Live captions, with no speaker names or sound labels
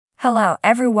Hello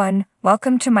everyone,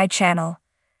 welcome to my channel.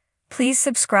 Please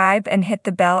subscribe and hit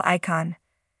the bell icon.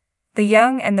 The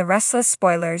Young and the Restless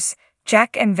spoilers,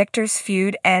 Jack and Victor's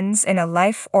feud ends in a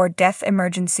life or death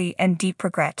emergency and deep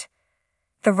regret.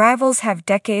 The rivals have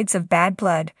decades of bad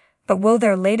blood, but will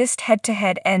their latest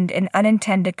head-to-head end in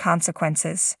unintended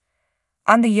consequences?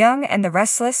 On The Young and the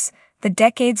Restless, the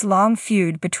decades-long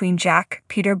feud between Jack,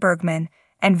 Peter Bergman,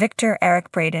 and Victor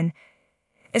Eric Braeden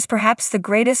is perhaps the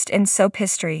greatest in soap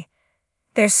history.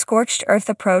 Their scorched earth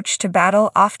approach to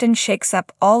battle often shakes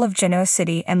up all of Genoa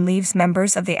City and leaves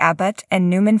members of the Abbott and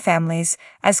Newman families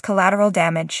as collateral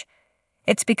damage.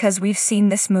 It's because we've seen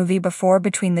this movie before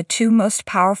between the two most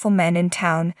powerful men in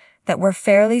town that we're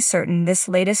fairly certain this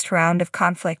latest round of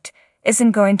conflict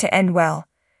isn't going to end well.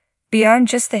 Beyond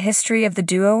just the history of the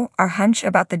duo, our hunch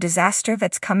about the disaster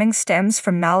that's coming stems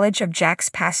from knowledge of Jack's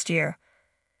past year.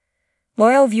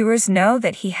 Loyal viewers know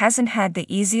that he hasn't had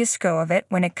the easiest go of it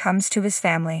when it comes to his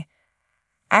family.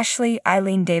 Ashley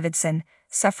Eileen Davidson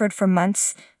suffered for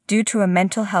months due to a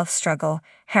mental health struggle.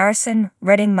 Harrison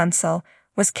Redding Munsell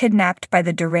was kidnapped by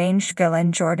the deranged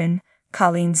villain Jordan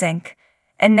Colleen Zink.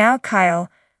 And now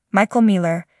Kyle Michael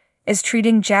Mealer is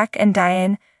treating Jack and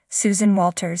Diane Susan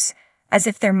Walters as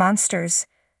if they're monsters.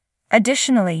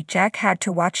 Additionally, Jack had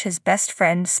to watch his best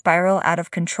friend spiral out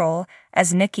of control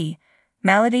as Nikki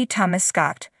Melody Thomas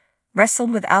Scott wrestled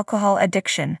with alcohol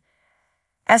addiction.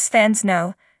 As fans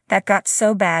know, that got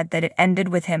so bad that it ended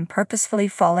with him purposefully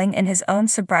falling in his own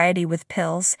sobriety with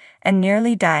pills and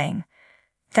nearly dying.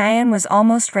 Diane was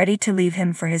almost ready to leave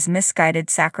him for his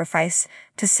misguided sacrifice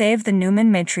to save the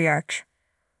Newman matriarch.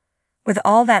 With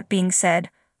all that being said,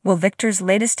 will Victor's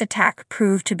latest attack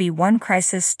prove to be one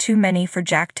crisis too many for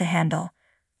Jack to handle?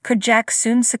 Could Jack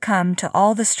soon succumb to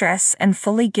all the stress and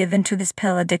fully give into his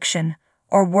pill addiction?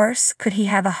 Or worse, could he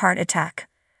have a heart attack?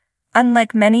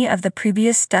 Unlike many of the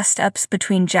previous dust-ups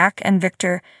between Jack and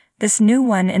Victor, this new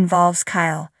one involves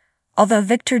Kyle. Although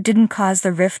Victor didn't cause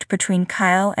the rift between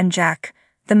Kyle and Jack,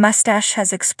 the mustache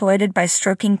has exploited by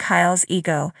stroking Kyle's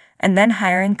ego and then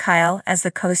hiring Kyle as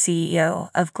the co-CEO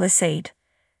of Glissade.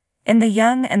 In The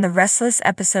Young and the Restless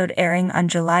episode airing on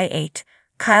July 8,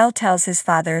 Kyle tells his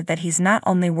father that he's not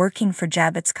only working for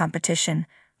Jabbett's competition,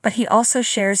 but he also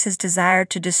shares his desire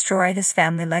to destroy his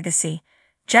family legacy.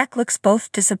 Jack looks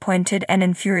both disappointed and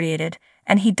infuriated,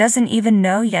 and he doesn't even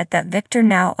know yet that Victor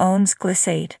now owns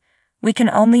Glissade. We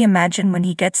can only imagine when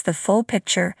he gets the full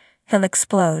picture, he'll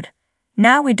explode.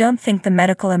 Now we don't think the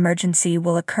medical emergency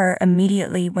will occur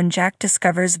immediately when Jack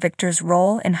discovers Victor's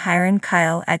role in hiring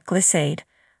Kyle at Glissade.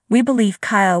 We believe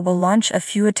Kyle will launch a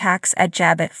few attacks at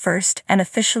Jabbett first and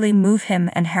officially move him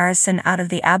and Harrison out of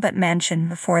the Abbott mansion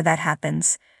before that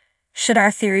happens. Should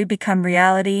our theory become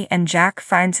reality and Jack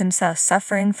finds himself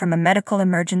suffering from a medical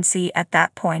emergency at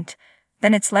that point,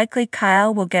 then it's likely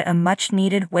Kyle will get a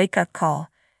much-needed wake-up call.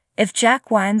 If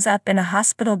Jack winds up in a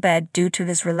hospital bed due to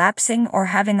his relapsing or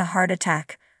having a heart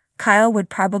attack, Kyle would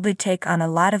probably take on a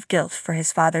lot of guilt for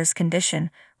his father's condition,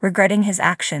 regretting his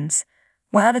actions.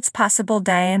 While it's possible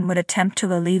Diane would attempt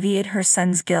to alleviate her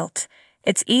son's guilt,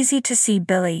 it's easy to see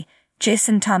Billy,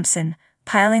 Jason Thompson,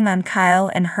 piling on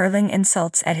Kyle and hurling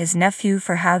insults at his nephew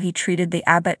for how he treated the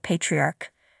Abbott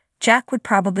patriarch. Jack would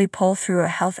probably pull through a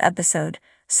health episode,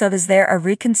 so is there a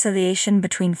reconciliation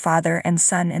between father and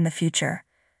son in the future?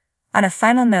 On a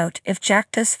final note, if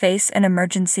Jack does face an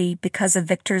emergency because of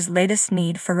Victor's latest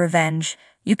need for revenge,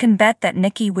 you can bet that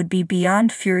Nikki would be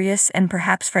beyond furious and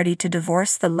perhaps ready to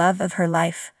divorce the love of her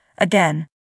life again.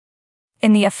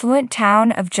 In the affluent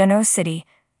town of Genoa City,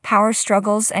 power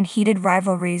struggles and heated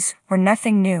rivalries were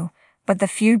nothing new, but the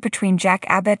feud between Jack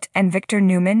Abbott and Victor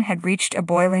Newman had reached a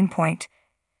boiling point.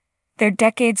 Their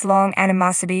decades-long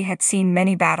animosity had seen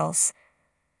many battles,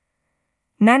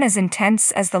 none as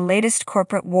intense as the latest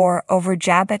corporate war over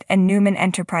Jabbett and Newman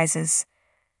Enterprises.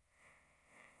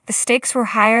 The stakes were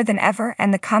higher than ever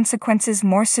and the consequences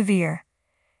more severe.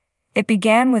 It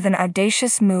began with an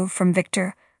audacious move from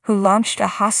Victor, who launched a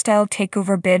hostile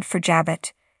takeover bid for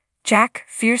Jabbett. Jack,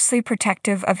 fiercely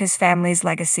protective of his family's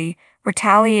legacy,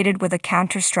 retaliated with a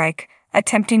counter-strike,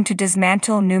 attempting to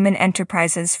dismantle Newman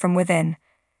Enterprises from within.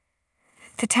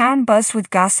 The town buzzed with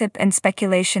gossip and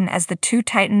speculation as the two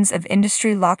titans of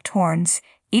industry locked horns,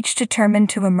 each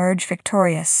determined to emerge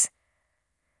victorious.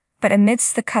 But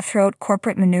amidst the cutthroat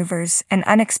corporate maneuvers, an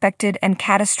unexpected and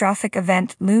catastrophic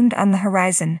event loomed on the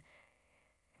horizon.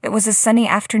 It was a sunny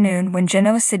afternoon when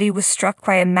Genoa City was struck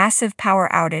by a massive power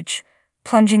outage,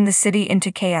 plunging the city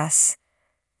into chaos.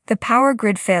 The power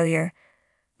grid failure,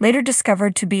 later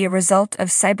discovered to be a result of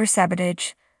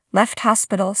cybersabotage, left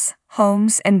hospitals,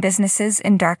 homes, and businesses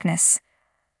in darkness.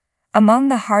 Among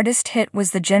the hardest hit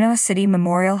was the Genoa City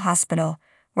Memorial Hospital,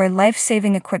 where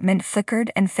life-saving equipment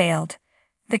flickered and failed.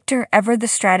 Victor, ever the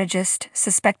strategist,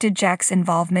 suspected Jack's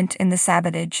involvement in the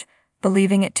sabotage,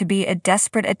 believing it to be a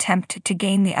desperate attempt to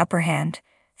gain the upper hand.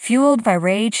 Fueled by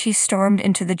rage, he stormed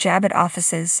into the Jabot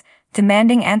offices,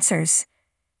 demanding answers.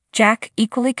 Jack,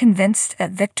 equally convinced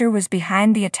that Victor was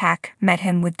behind the attack, met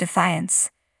him with defiance.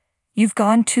 "You've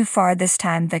gone too far this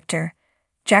time, Victor,"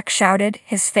 Jack shouted,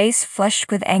 his face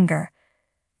flushed with anger.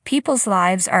 "People's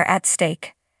lives are at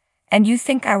stake. And you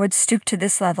think I would stoop to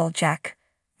this level, Jack?"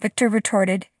 Victor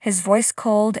retorted, his voice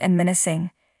cold and menacing.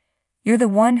 "You're the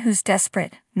one who's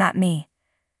desperate, not me."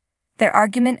 Their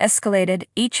argument escalated,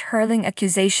 each hurling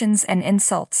accusations and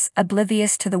insults,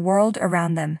 oblivious to the world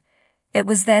around them. It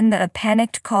was then that a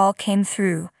panicked call came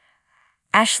through.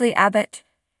 Ashley Abbott,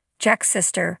 Jack's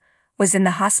sister, was in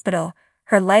the hospital,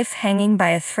 her life hanging by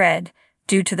a thread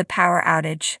due to the power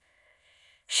outage.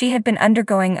 She had been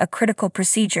undergoing a critical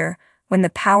procedure when the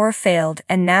power failed,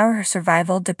 and now her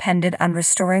survival depended on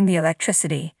restoring the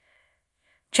electricity.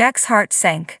 Jack's heart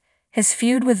sank. His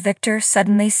feud with Victor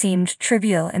suddenly seemed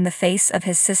trivial in the face of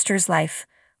his sister's life.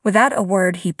 Without a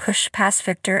word, he pushed past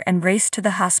Victor and raced to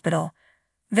the hospital.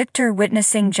 Victor,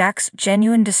 witnessing Jack's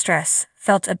genuine distress,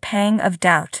 felt a pang of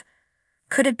doubt.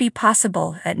 Could it be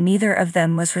possible that neither of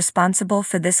them was responsible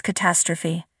for this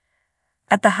catastrophe?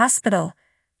 At the hospital,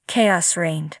 chaos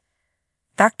reigned.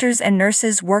 Doctors and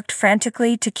nurses worked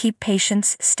frantically to keep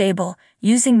patients stable,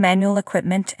 using manual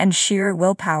equipment and sheer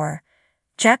willpower.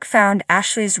 Jack found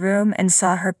Ashley's room and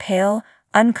saw her pale,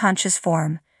 unconscious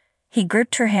form. He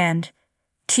gripped her hand,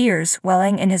 tears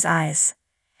welling in his eyes.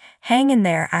 "Hang in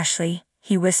there, Ashley,"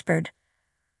 he whispered.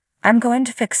 "I'm going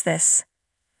to fix this."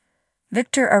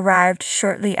 Victor arrived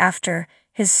shortly after,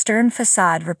 his stern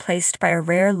facade replaced by a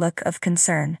rare look of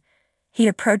concern. He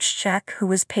approached Jack, who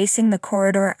was pacing the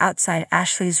corridor outside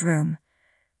Ashley's room.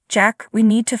 "Jack, we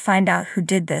need to find out who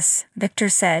did this," Victor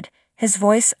said, his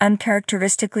voice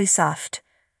uncharacteristically soft.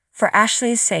 "For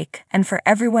Ashley's sake, and for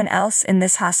everyone else in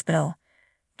this hospital."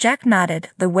 Jack nodded,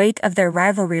 the weight of their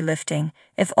rivalry lifting,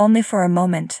 if only for a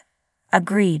moment.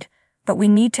 "Agreed, but we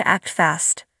need to act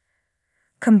fast."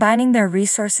 Combining their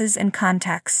resources and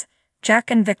contacts,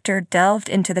 Jack and Victor delved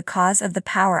into the cause of the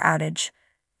power outage.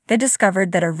 They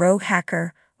discovered that a rogue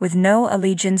hacker, with no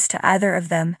allegiance to either of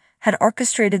them, had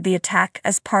orchestrated the attack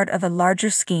as part of a larger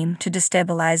scheme to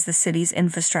destabilize the city's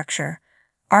infrastructure.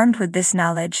 Armed with this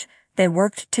knowledge, they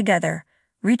worked together,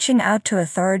 reaching out to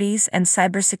authorities and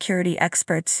cybersecurity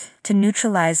experts to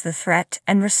neutralize the threat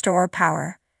and restore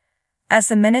power. As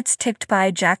the minutes ticked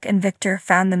by, Jack and Victor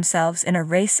found themselves in a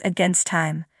race against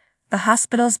time. The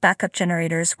hospital's backup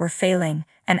generators were failing,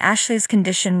 and Ashley's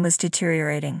condition was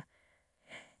deteriorating.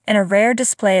 In a rare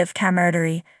display of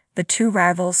camaraderie, the two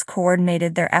rivals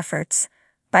coordinated their efforts,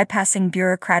 bypassing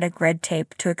bureaucratic red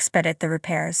tape to expedite the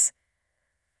repairs.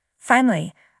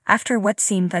 Finally, after what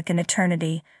seemed like an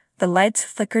eternity, the lights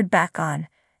flickered back on,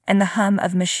 and the hum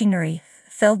of machinery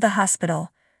filled the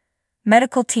hospital.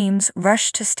 Medical teams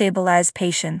rushed to stabilize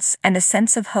patients, and a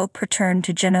sense of hope returned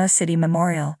to Genoa City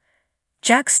Memorial.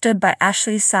 Jack stood by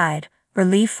Ashley's side,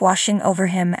 relief washing over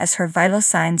him as her vital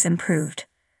signs improved.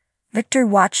 Victor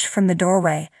watched from the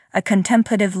doorway, a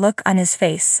contemplative look on his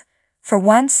face. For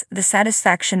once, the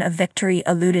satisfaction of victory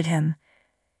eluded him.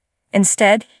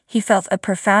 Instead, he felt a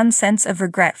profound sense of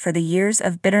regret for the years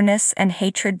of bitterness and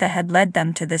hatred that had led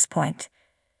them to this point.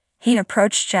 He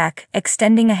approached Jack,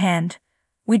 extending a hand.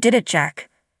 "We did it, Jack."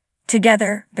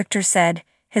 "Together," Victor said,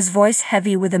 his voice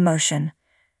heavy with emotion.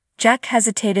 Jack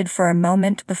hesitated for a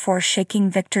moment before shaking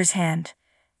Victor's hand.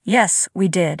 "Yes, we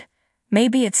did.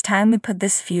 Maybe it's time we put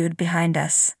this feud behind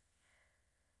us."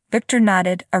 Victor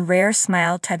nodded, a rare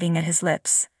smile tugging at his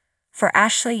lips. "For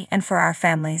Ashley and for our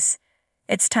families.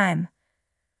 It's time."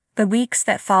 The weeks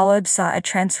that followed saw a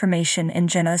transformation in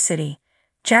Genoa City.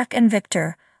 Jack and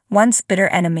Victor, once bitter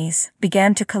enemies,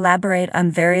 began to collaborate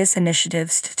on various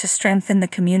initiatives to strengthen the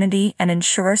community and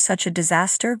ensure such a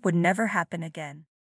disaster would never happen again.